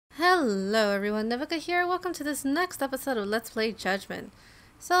Hello everyone, Nevyka here. Welcome to this next episode of Let's Play Judgment.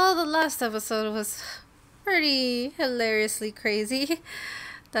 So the last episode was pretty hilariously crazy.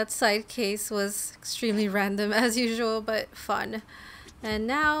 That side case was extremely random as usual, but fun. And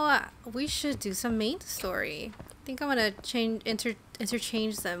now we should do some main story. I think I'm gonna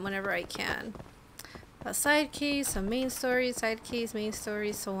interchange them whenever I can. A side case, a main story, side case, main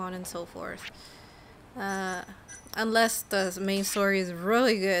story, so on and so forth. Unless the main story is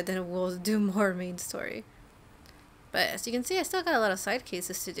really good, then we'll do more main story. But as you can see, I still got a lot of side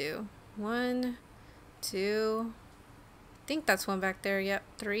cases to do. 1, 2, I think that's one back there. Yep,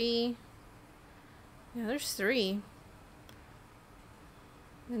 3. Yeah, there's 3.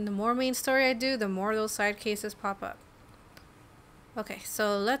 And the more main story I do, the more those side cases pop up. Okay,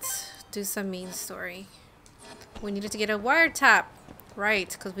 so let's do some main story. We needed to get a wiretap. Right,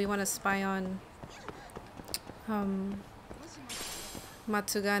 because we want to spy on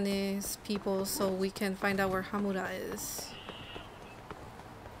Matsugane's people so we can find out where Hamura is.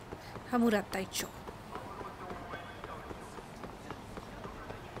 Hamura Taicho.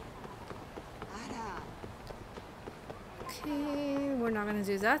 Okay, we're not gonna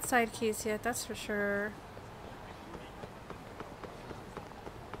do that side case yet, that's for sure.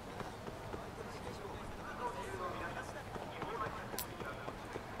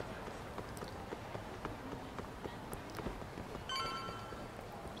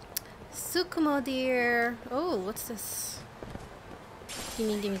 Tsukumo dear. Oh, what's this?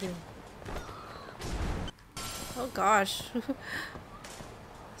 Gimme, gimme, gimme. Oh gosh.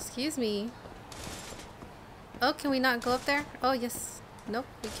 Excuse me. Oh, can we not go up there? Oh, yes. Nope,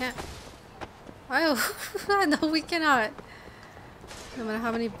 we can't. Oh, no, we cannot. No matter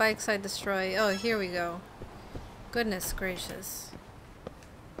how many bikes I destroy. Oh, here we go. Goodness gracious.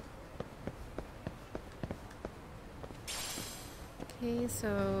 Okay,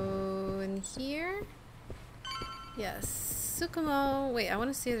 so in here, yes, Tsukumo. Wait, I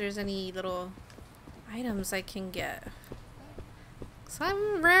want to see if there's any little items I can get. So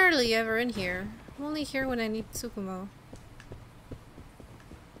I'm rarely ever in here. I'm only here when I need Tsukumo.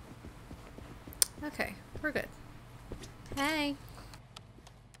 Okay, we're good. Hey.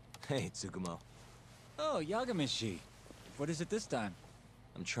 Hey, Tsukumo. Oh, Yagamishi. What is it this time?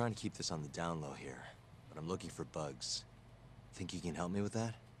 I'm trying to keep this on the down low here, but I'm looking for bugs. Think you can help me with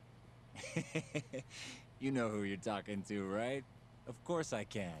that? You know who you're talking to, right? Of course I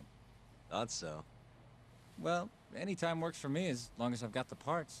can. Thought so. Well, anytime works for me as long as I've got the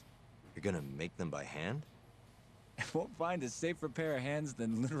parts. You're gonna make them by hand? I won't find a safer pair of hands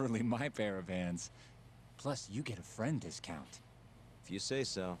than literally my pair of hands. Plus, you get a friend discount. If you say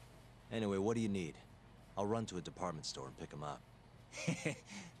so. Anyway, what do you need? I'll run to a department store and pick them up.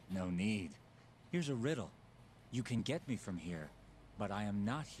 No need. Here's a riddle. You can get me from here, but I am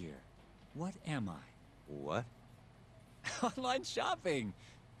not here. What am I? What? Online shopping!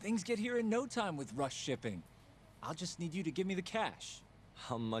 Things get here in no time with rush shipping. I'll just need you to give me the cash.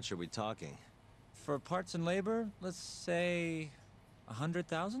 How much are we talking? For parts and labor, let's say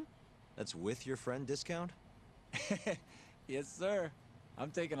 100,000? That's with your friend discount? Yes, sir.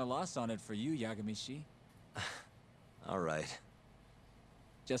 I'm taking a loss on it for you, Yagamishi. All right.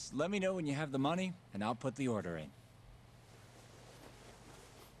 Just let me know when you have the money, and I'll put the order in.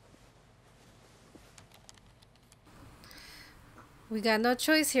 We got no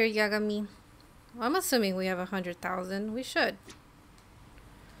choice here, Yagami. I'm assuming we have 100,000. We should.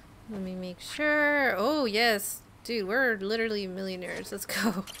 Let me make sure. Oh, yes. Dude, we're literally millionaires. Let's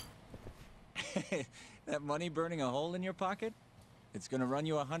go. That money burning a hole in your pocket? It's gonna run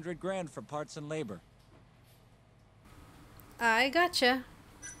you 100 grand for parts and labor. I gotcha.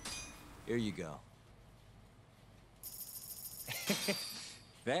 Here you go.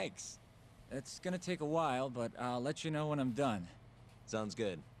 Thanks. It's gonna take a while, but I'll let you know when I'm done. Sounds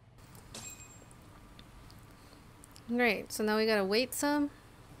good. Great, so now we gotta wait some.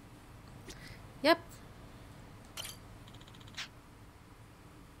 Yep.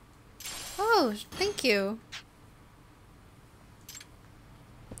 Oh, thank you.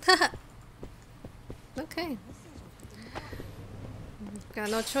 Okay. Got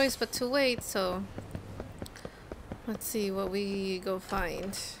no choice but to wait, so let's see what we go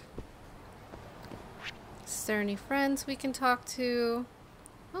find. Is there any friends we can talk to?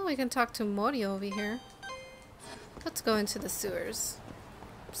 Oh, we can talk to Mori over here. Let's go into the sewers.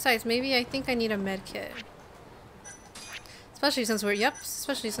 Besides, maybe I think I need a med kit. Especially since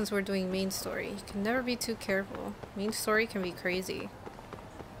we're doing main story. You can never be too careful. Main story can be crazy.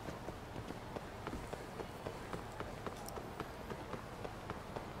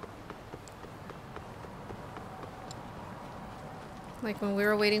 Like when we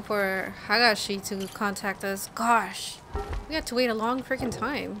were waiting for Hagashi to contact us. Gosh, we had to wait a long freaking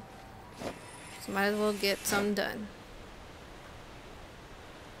time. So might as well get some done.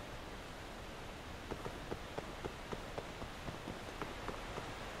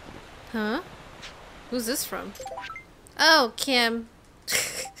 Huh? Who's this from? Oh, Kim.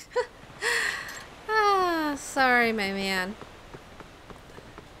 Ah, sorry, my man.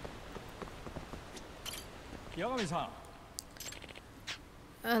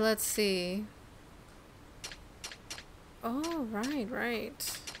 Let's see. Oh,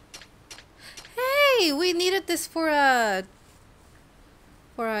 right. Hey, we needed this for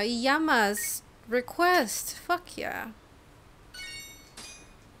Iyama's request. Fuck yeah.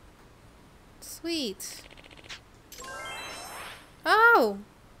 Sweet. Oh,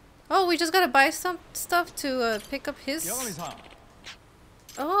 we just gotta buy some stuff to pick up his.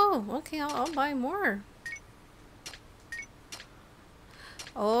 Oh, okay. I'll buy more.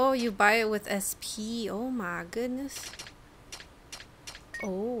 Oh, you buy it with SP. Oh my goodness.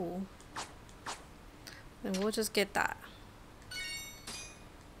 Oh. Then we'll just get that.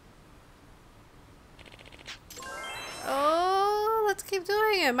 Oh, let's keep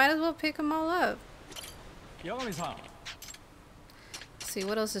doing it. Might as well pick them all up. Let's see,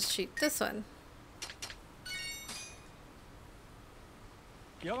 what else is cheap? This one.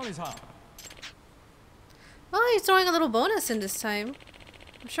 Oh, he's throwing a little bonus in this time.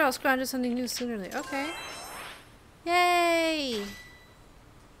 I'm sure I'll scrounge something new sooner or later. Okay. Yay!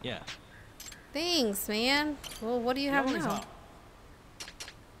 Yeah. Thanks, man. Well, what do you have now?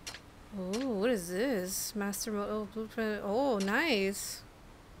 Oh, what is this? Master mode blueprint. Oh, nice.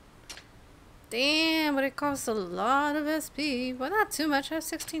 Damn, but it costs a lot of SP. Well, not too much. I have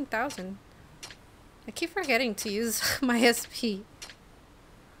 16,000. I keep forgetting to use my SP.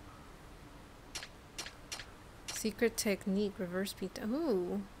 Secret technique, reverse beat.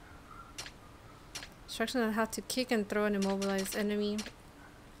 Ooh. Instructions on how to kick and throw an immobilized enemy.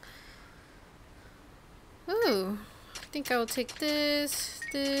 Ooh. I think I will take this.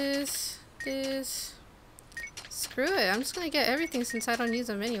 Screw it. I'm just gonna get everything since I don't use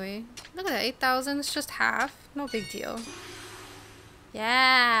them anyway. Look at that. 8,000. It's just half. No big deal.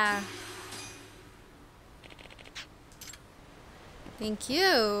 Yeah. Thank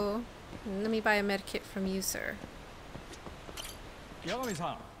you. Let me buy a med kit from you, sir.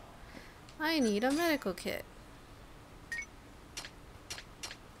 I need a medical kit.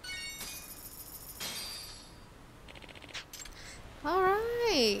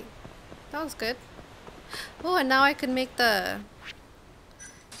 Alright. That was good. Oh, and now I can make the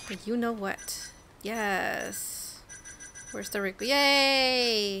you know what. Yes. Where's the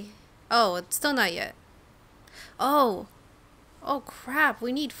Yay! Oh, it's still not yet. Oh. Oh crap,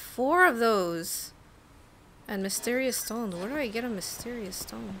 we need 4 of those. And mysterious stones. Where do I get a mysterious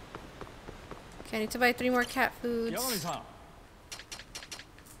stone? Okay, I need to buy 3 more cat foods.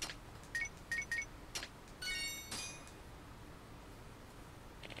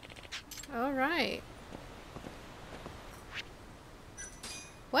 Alright.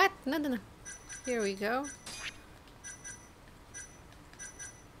 What? No. Here we go.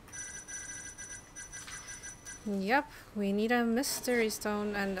 Yep, we need a mystery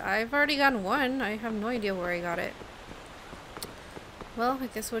stone, and I've already gotten 1. I have no idea where I got it. Well, I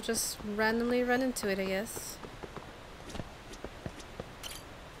guess we'll just randomly run into it, I guess.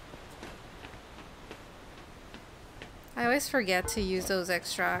 I always forget to use those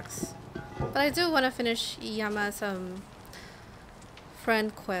extracts. But I do want to finish Iyama's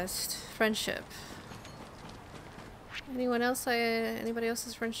friendship. Anybody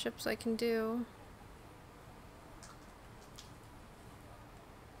else's friendships I can do?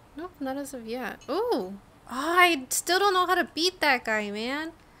 Nope, not as of yet. Ooh! Oh, I still don't know how to beat that guy,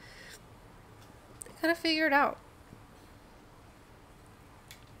 man. I gotta figure it out.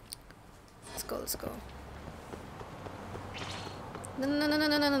 Let's go. No.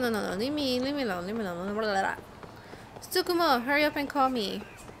 Leave me alone. Tsukumo, hurry up and call me.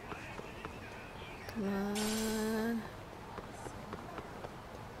 Come on.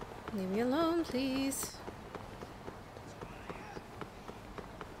 Leave me alone, please.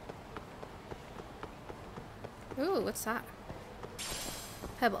 Ooh, what's that?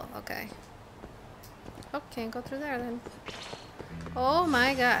 Pebble, okay. Oh, can't go through there then. Oh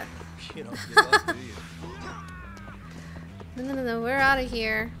my god. You don't give up, do you? No, we're out of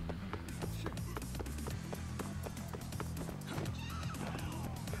here.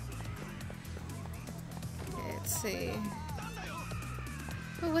 Okay, let's see.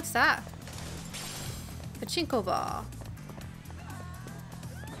 Ooh, what's that? Pachinko ball.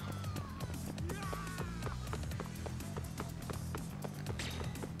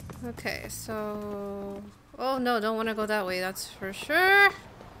 Okay, so... Oh no, don't want to go that way, that's for sure.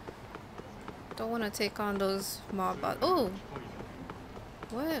 Don't want to take on those mob bots. Oh!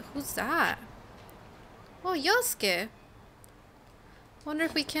 What? Who's that? Oh, Yosuke! Wonder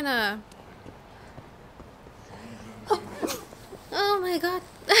if we can, Oh, oh my god.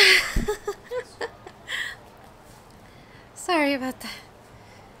 Sorry about that.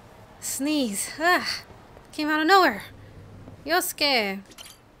 Sneeze. Ah, came out of nowhere. Yosuke!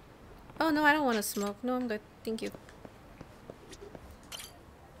 Oh no, I don't want to smoke. No, I'm good. Thank you.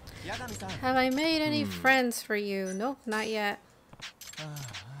 Have I made any friends for you? Nope, not yet.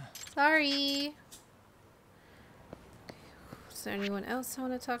 Sorry. Is there anyone else I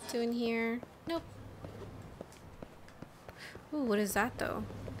want to talk to in here? Nope. Ooh, what is that though?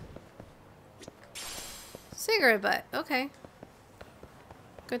 Cigarette butt. Okay.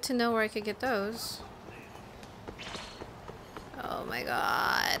 Good to know where I could get those. Oh my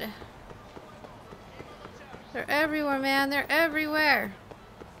god. They're everywhere, man. They're everywhere.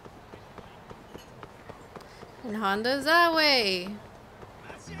 And Honda's that way.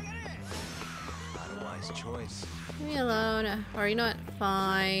 Not a wise choice. Leave me alone. Or you know what?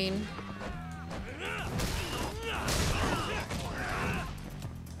 Fine.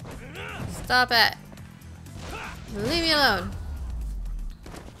 Stop it. Leave me alone.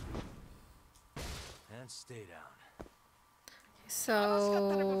 And stay down.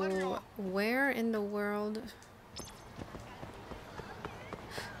 So, where in the world?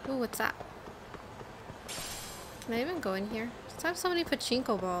 Ooh, what's that? Can I even go in here? I have so many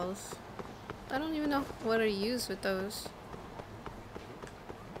pachinko balls. I don't even know what to use with those.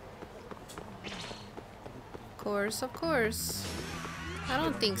 Of course, of course. I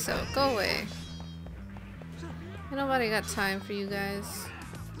don't think so. Go away. Ain't nobody got time for you guys.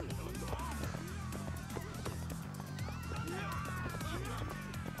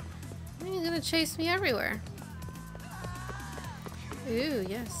 You're gonna chase me everywhere. Ooh,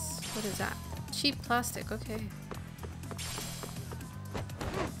 yes. What is that? Cheap plastic, okay.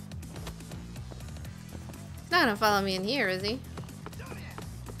 He's not gonna follow me in here, is he?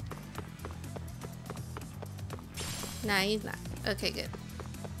 Nah, he's not. Okay, good.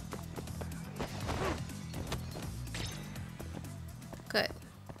 Good.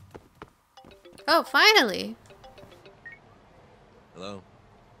 Oh, finally! Hello?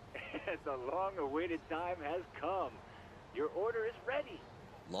 The long-awaited time has come. Your order is ready.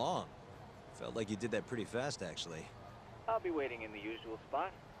 Long? Felt like you did that pretty fast, actually. I'll be waiting in the usual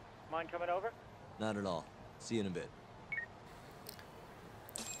spot. Mind coming over? Not at all. See you in a bit.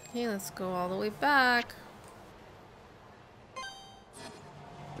 Okay, let's go all the way back.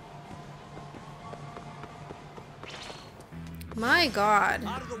 My god.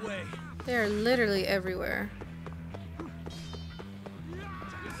 Out of the way. They're literally everywhere.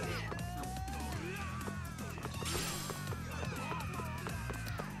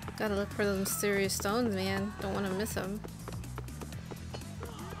 Gotta look for those mysterious stones, man. Don't want to miss them.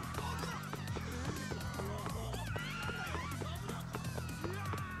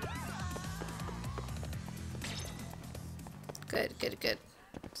 Good, good, good.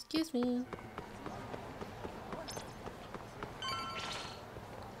 Excuse me.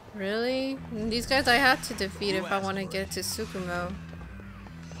 Really? These guys I have to defeat if I want to get to Tsukumo.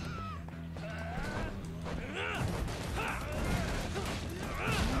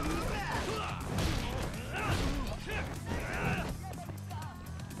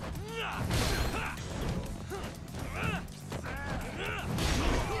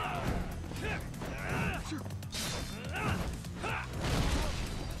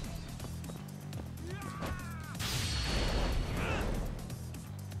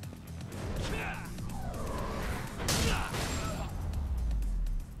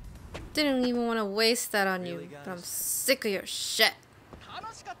 Didn't even want to waste that on you, but I'm sick of your shit.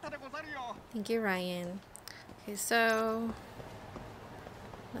 Thank you, Ryan. Okay, so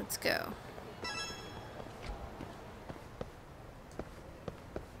let's go.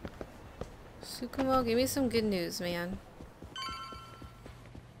 Tsukumo, give me some good news, man.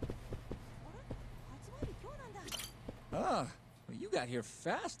 Ah, well, you got here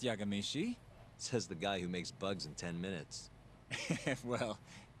fast, Yagamishi. Says the guy who makes bugs in 10 minutes. Well,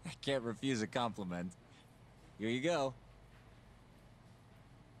 I can't refuse a compliment. Here you go.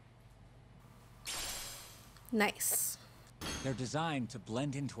 Nice. They're designed to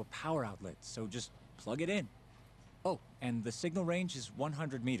blend into a power outlet, so just plug it in. Oh, and the signal range is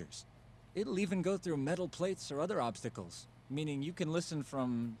 100 meters. It'll even go through metal plates or other obstacles, meaning you can listen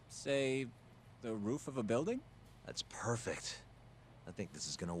from, say, the roof of a building? That's perfect. I think this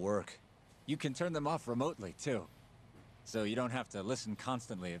is gonna work. You can turn them off remotely, too. so you don't have to listen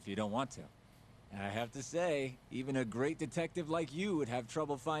constantly if you don't want to. And I have to say, even a great detective like you would have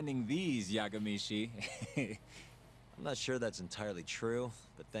trouble finding these Yagamishi. I'm not sure that's entirely true,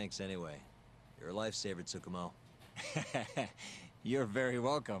 but thanks anyway. You're a lifesaver, Tsukumo. You're very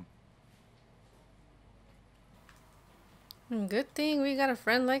welcome. Good thing we got a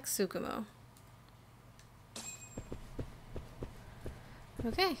friend like Tsukumo.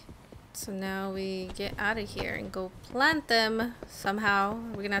 Okay, so now we get out of here and go plant them somehow.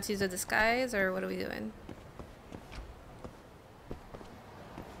 We're gonna have to use a disguise, or what are we doing?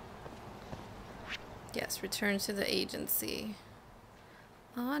 Yes, return to the agency.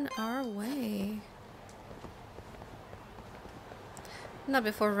 On our way. Not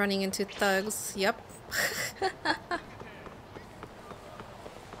before running into thugs. Yep.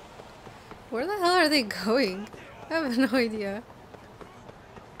 Where the hell are they going? I have no idea.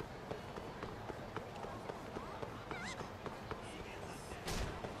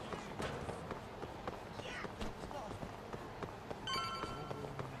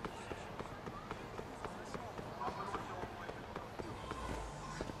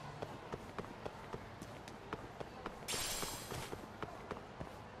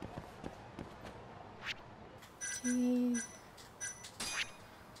 Okay.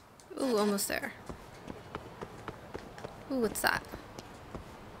 Ooh, almost there. Ooh, what's that?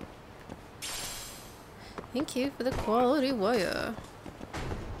 Thank you for the quality wire.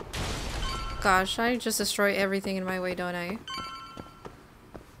 Gosh, I just destroy everything in my way, don't I?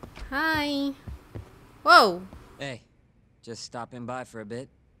 Hi. Whoa. Hey, just stopping by for a bit.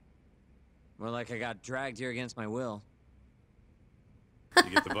 More like I got dragged here against my will.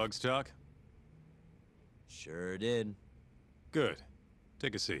 You get the bugs talk? Sure did. Good.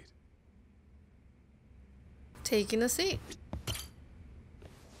 Take a seat. Taking a seat.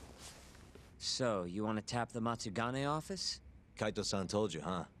 So, you want to tap the Matsugane office? Kaito-san told you,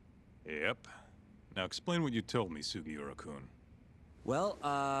 huh? Yep. Now explain what you told me, Sugiura-kun.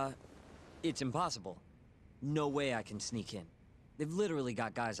 Well, it's impossible. No way I can sneak in. They've literally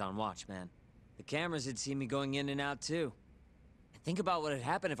got guys on watch, man. The cameras had seen me going in and out, too. And think about what would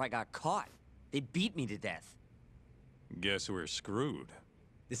happen if I got caught. They'd beat me to death. Guess we're screwed.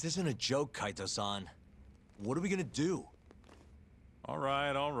 This isn't a joke, Kaito-san. What are we gonna do? All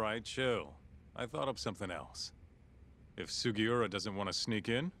right, chill. I thought up something else. If Sugiura doesn't want to sneak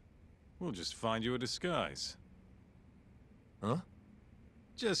in, we'll just find you a disguise. Huh?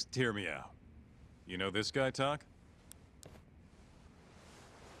 Just hear me out. You know this guy, Talk?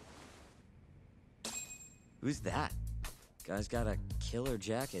 Who's that? Guy's got a killer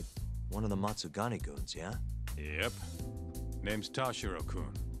jacket. One of the Matsugane goons, yeah? Yep. Name's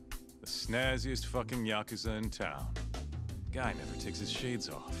Tashiro-kun. The snazziest fucking Yakuza in town. Guy never takes his shades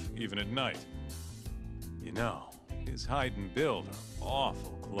off, even at night. You know, his height and build are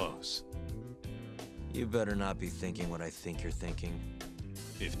awful close. You better not be thinking what I think you're thinking.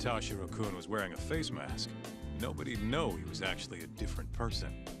 If Tashiro-kun was wearing a face mask, nobody'd know he was actually a different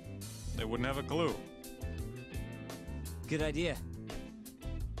person. They wouldn't have a clue. Good idea.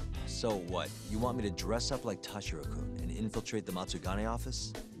 So what? You want me to dress up like Tashiro-kun and infiltrate the Matsugane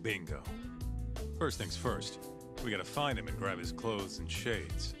office? Bingo. First things first, we gotta find him and grab his clothes and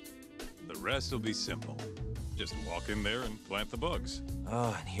shades. The rest will be simple. Just walk in there and plant the bugs.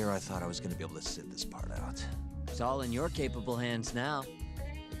 Oh, and here I thought I was gonna be able to sit this part out. It's all in your capable hands now.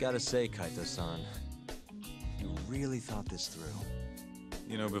 I gotta say, Kaito-san, you really thought this through.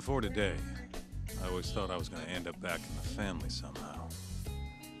 You know, before today, I always thought I was gonna end up back in the family somehow.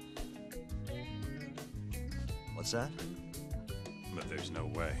 What's that? But there's no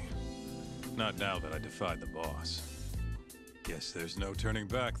way. Not now that I defied the boss. Guess there's no turning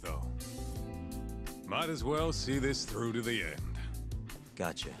back, though. Might as well see this through to the end.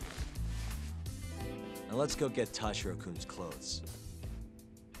 Gotcha. Now let's go get Tashiro-kun's clothes.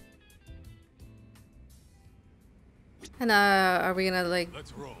 And are we gonna like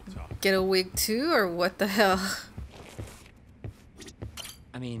Let's roll, Tom. get a wig too, or what the hell?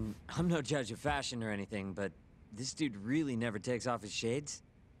 I mean, I'm no judge of fashion or anything, but this dude really never takes off his shades.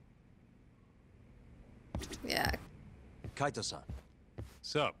 Yeah. Kaito-san,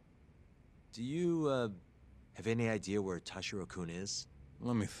 Sup? do you, have any idea where Tashiro-kun is?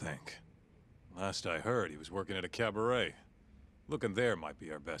 Let me think. Last I heard, he was working at a cabaret. Looking there might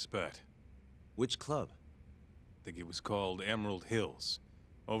be our best bet. Which club? Think it was called Emerald Hills,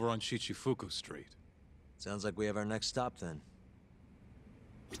 over on Shichifuku Street. Sounds like we have our next stop then.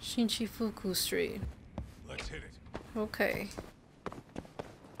 Shinchifuku Street. Let's hit it. Okay.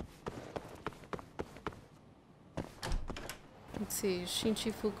 Let's see,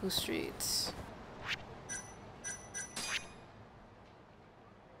 Shinchifuku Street.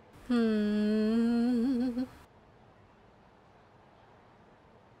 Well,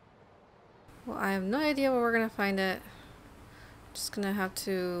 I have no idea where we're gonna find it. Just gonna have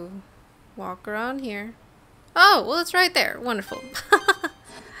to walk around here. Oh, well, it's right there. Wonderful.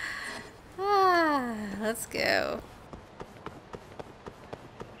 Let's go.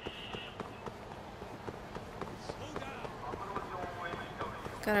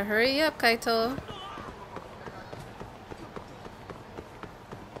 Gotta hurry up, Kaito.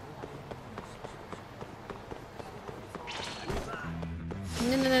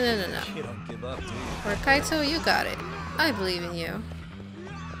 No. You don't give up, do you? Or Kaito, you got it. I believe in you.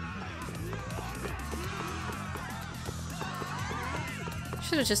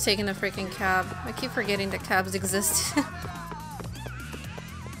 Should have just taken a freaking cab. I keep forgetting that cabs exist.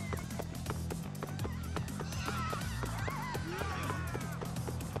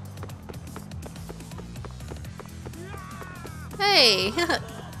 Hey!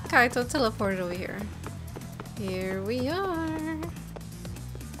 Kaito teleported over here. Here we are.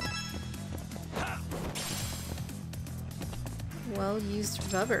 Well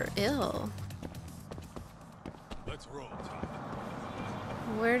used rubber. Ill. Let's roll, Tom.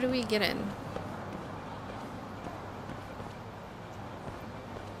 Where do we get in?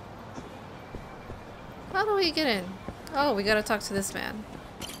 How do we get in? Oh, we gotta talk to this man.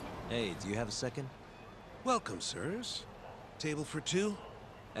 Hey, do you have a second? Welcome, sirs. Table for two?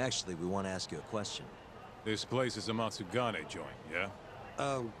 Actually, we want to ask you a question. This place is a Matsugane joint, yeah?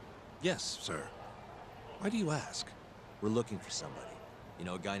 Yes, sir. Why do you ask? We're looking for somebody. You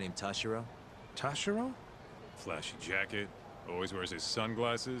know a guy named Tashiro? Tashiro? Flashy jacket, always wears his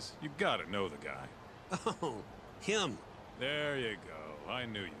sunglasses. You gotta know the guy. Oh, him. There you go. I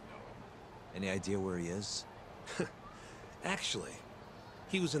knew you'd know him. Any idea where he is? Actually,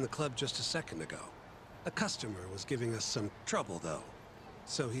 he was in the club just a second ago. A customer was giving us some trouble, though.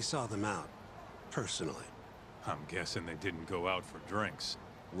 So he saw them out, personally. I'm guessing they didn't go out for drinks.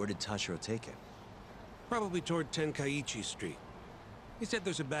 Where did Tashiro take him? Probably toward Tenkaichi Street. He said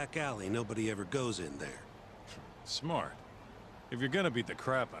there's a back alley, nobody ever goes in there. Smart. If you're gonna beat the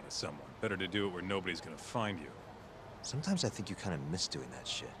crap out of someone, better to do it where nobody's gonna find you. Sometimes I think you kind of miss doing that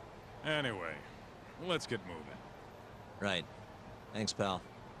shit. Anyway, let's get moving. Right. Thanks, pal.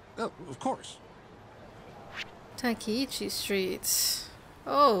 Oh, of course. Takeichi Street.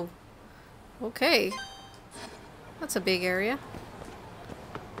 Oh. Okay. That's a big area.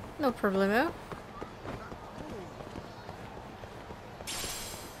 No problemo.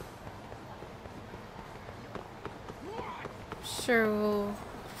 Sure, we'll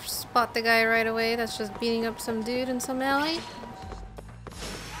spot the guy right away that's just beating up some dude in some alley.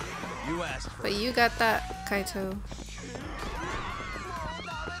 You asked for But you got that, Kaito.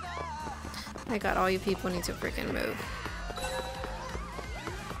 My god, all you people need to freaking move.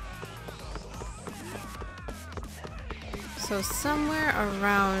 So somewhere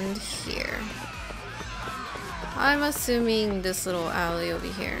around here. I'm assuming this little alley over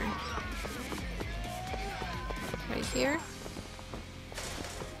here. Right here?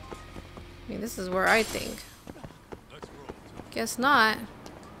 I mean, this is where I think. Guess not.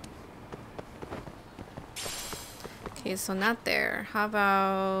 Okay, so not there. How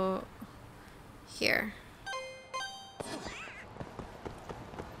about here?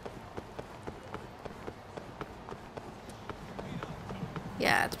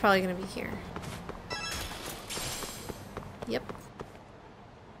 Yeah, it's probably gonna be here. Yep.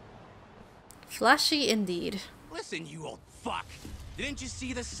 Flashy indeed. Listen, you old fuck. Didn't you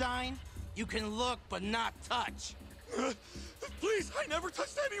see the sign? You can look, but not touch. Please, I never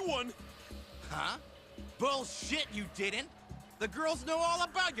touched anyone! Huh? Bullshit, you didn't. The girls know all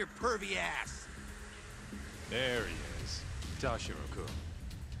about your pervy ass. There he is. Tashiro-kun.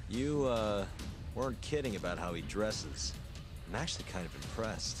 You, weren't kidding about how he dresses. I'm actually kind of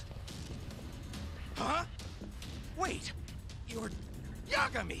impressed. Huh? Wait, you're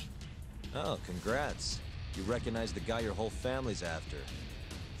Yagami. Oh, congrats. You recognize the guy your whole family's after.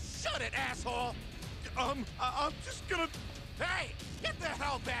 Shut it, asshole. I'm just gonna... Hey, get the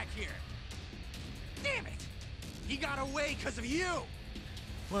hell back here. Damn it. He got away because of you.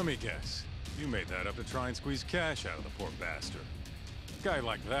 Let me guess. You made that up to try and squeeze cash out of the poor bastard. A guy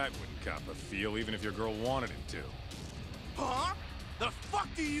like that wouldn't cop a feel even if your girl wanted him to. Huh? The fuck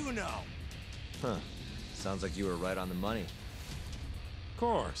do you know? Huh. Sounds like you were right on the money. Of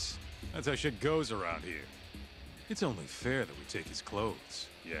course. That's how shit goes around here. It's only fair that we take his clothes,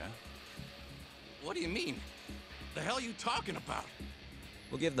 yeah? What do you mean? The hell are you talking about?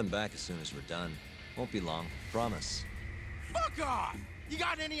 We'll give them back as soon as we're done. Won't be long, promise. Fuck off! You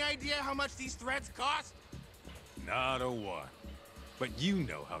got any idea how much these threads cost? Not a what. But you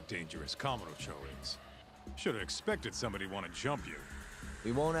know how dangerous Kamurocho is. Should have expected somebody to want to jump you.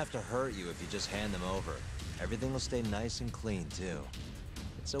 We won't have to hurt you if you just hand them over. Everything will stay nice and clean, too.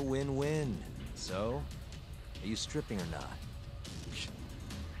 It's a win-win. So, are you stripping or not?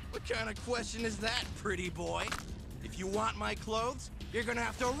 What kind of question is that, pretty boy? If you want my clothes, you're gonna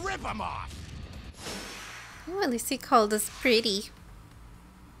have to rip them off! Oh, at least he called us pretty.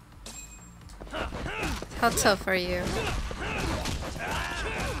 How tough are you?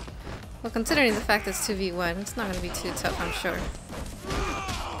 Well, considering the fact it's 2v1, it's not going to be too tough, I'm sure.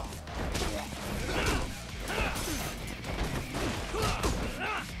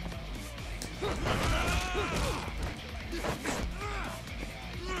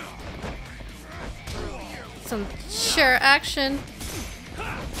 Some sure action.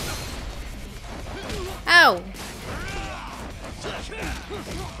 Ow!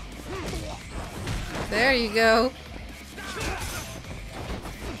 There you go.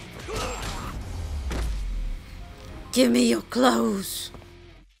 Give me your clothes.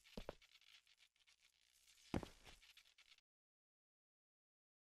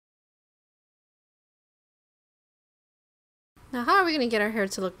 Now, how are we gonna get our hair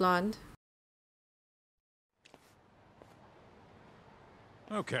to look blonde?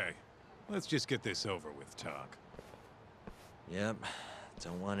 Okay, let's just get this over with, Talk. Yep.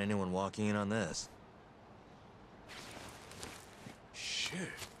 Don't want anyone walking in on this. Shit.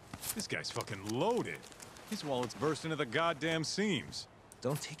 This guy's fucking loaded. His wallet's burst into the goddamn seams.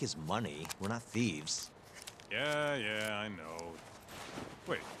 Don't take his money. We're not thieves. Yeah, I know.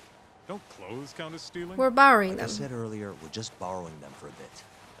 Wait, don't clothes count as stealing? We're borrowing Like them. I said earlier, we're just borrowing them for a bit.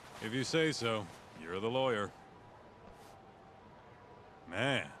 If you say so. You're the lawyer.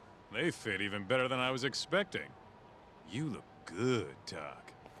 Man, they fit even better than I was expecting. You look good,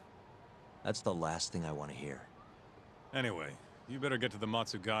 Doc. That's the last thing I want to hear. Anyway, you better get to the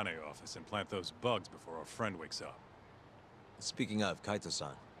Matsugane office and plant those bugs before our friend wakes up. Speaking of,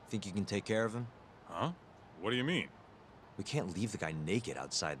 Kaito-san, think you can take care of him? Huh? What do you mean? We can't leave the guy naked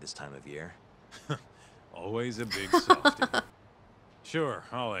outside this time of year. Always a big softy. Sure,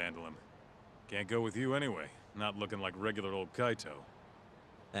 I'll handle him. Can't go with you anyway. Not looking like regular old Kaito.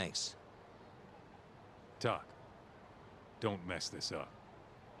 Thanks. Doc, don't mess this up.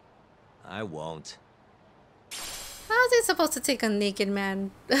 I won't. How is he supposed to take a naked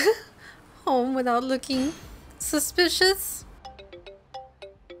man home without looking suspicious?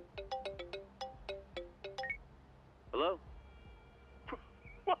 Hello?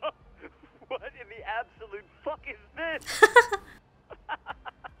 What in the absolute fuck is this?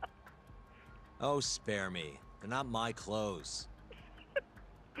 Oh, spare me. They're not my clothes.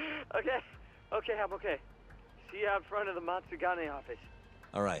 Okay, I'm okay. See you out front of the Matsugane office.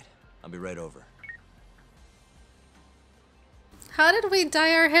 All right, I'll be right over. How did we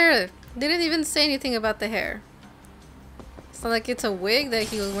dye our hair? They didn't even say anything about the hair. It's not like it's a wig that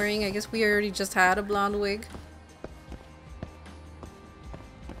he was wearing. I guess we already just had a blonde wig.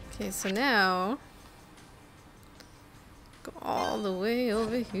 Okay, so now go all the way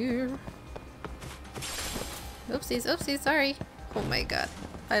over here. Oopsies, oopsies, sorry. Oh my god,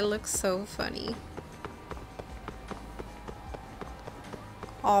 I look so funny.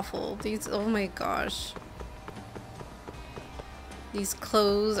 Awful. These, oh my gosh. These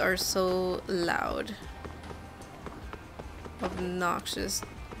clothes are so loud. Obnoxious.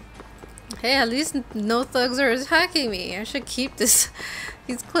 Hey, at least no thugs are attacking me. I should keep these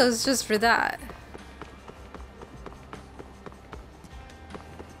clothes just for that.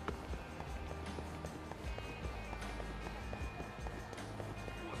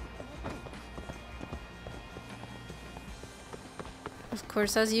 Of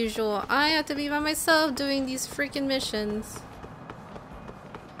course, as usual, I have to be by myself doing these freaking missions.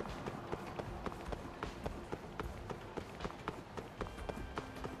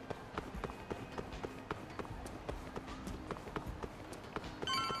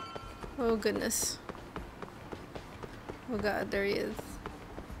 Oh goodness. Oh god, there he is.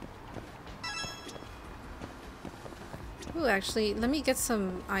 Ooh, actually, let me get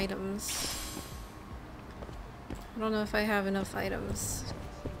some items. I don't know if I have enough items.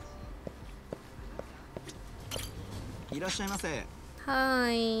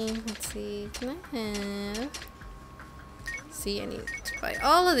 Hi. Let's see. Can I have... See, I need to buy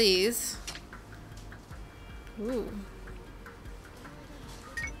all of these. Ooh.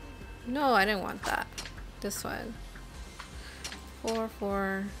 No, I didn't want that. This one.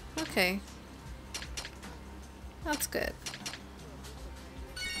 4. Okay. That's good.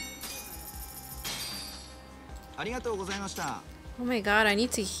 Oh my god, I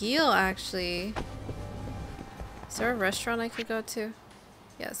need to heal actually. Is there a restaurant I could go to?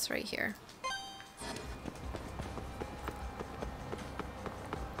 Yes, right here.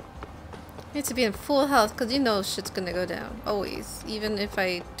 Need to be in full health because you know shit's gonna go down. Always. Even if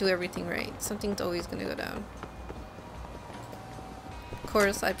I do everything right. Something's always gonna go down. Of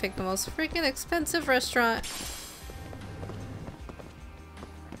course, I picked the most freaking expensive restaurant.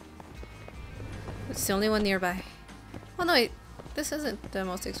 It's the only one nearby. Oh no, wait. This isn't the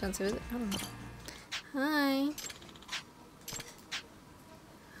most expensive, is it? I don't know. Hi.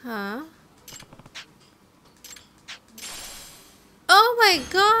 Huh? Oh my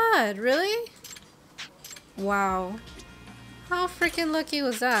god! Really? Wow. How freaking lucky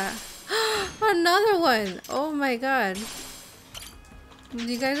was that? Another one! Oh my god. Do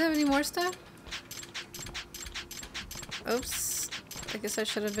you guys have any more stuff? Oops. I guess I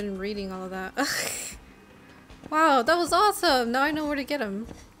should have been reading all of that. Wow, that was awesome! Now I know where to get them.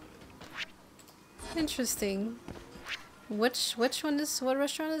 Interesting. Which one is, what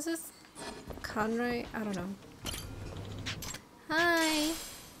restaurant is this? Conroy? I don't know. Hi!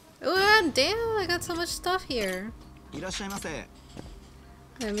 Oh damn, I got so much stuff here. Let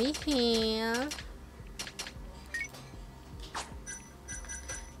me have.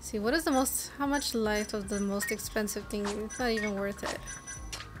 See, what is the most, how much life was the most expensive thing? It's not even worth it.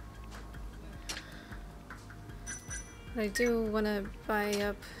 But I do want to buy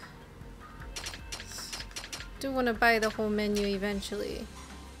up. Do want to buy the whole menu eventually.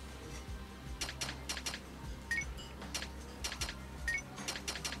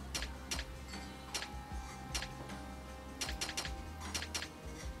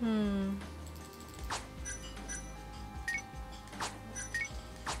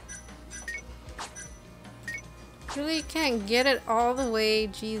 Really can't get it all the way,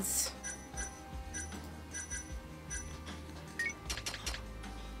 jeez.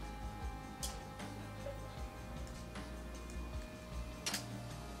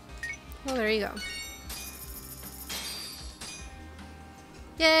 Oh, there you go.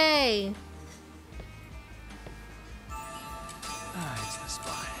 Yay! It's the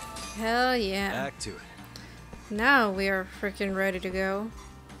spot. Hell yeah. Back to it. Now we are freaking ready to go.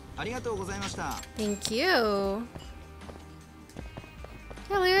 Thank you.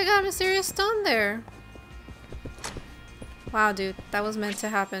 Kelly, I got a mysterious stone there. Wow, dude, that was meant to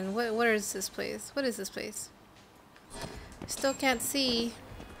happen. What is this place? What is this place? Still can't see.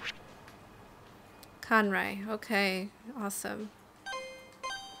 Conroy. Okay, awesome.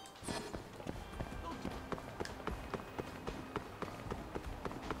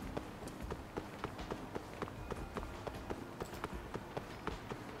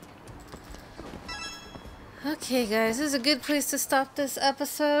 Okay guys, this is a good place to stop this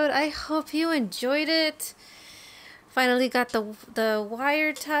episode. I hope you enjoyed it. Finally got the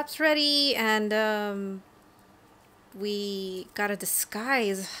wiretaps ready, and we got a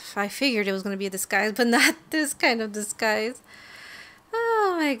disguise. I figured it was going to be a disguise, but not this kind of disguise.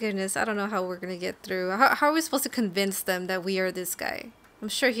 Oh my goodness, I don't know how we're going to get through. How are we supposed to convince them that we are this guy? I'm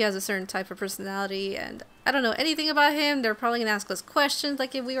sure he has a certain type of personality, and I don't know anything about him. They're probably going to ask us questions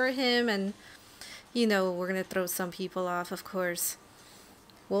like if we were him, and you know, we're gonna throw some people off, of course.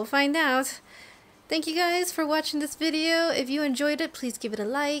 We'll find out. Thank you guys for watching this video. If you enjoyed it, please give it a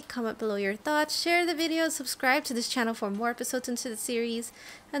like, comment below your thoughts, share the video, subscribe to this channel for more episodes into the series.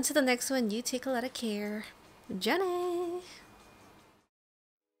 Until the next one, you take a lot of care. Jenny!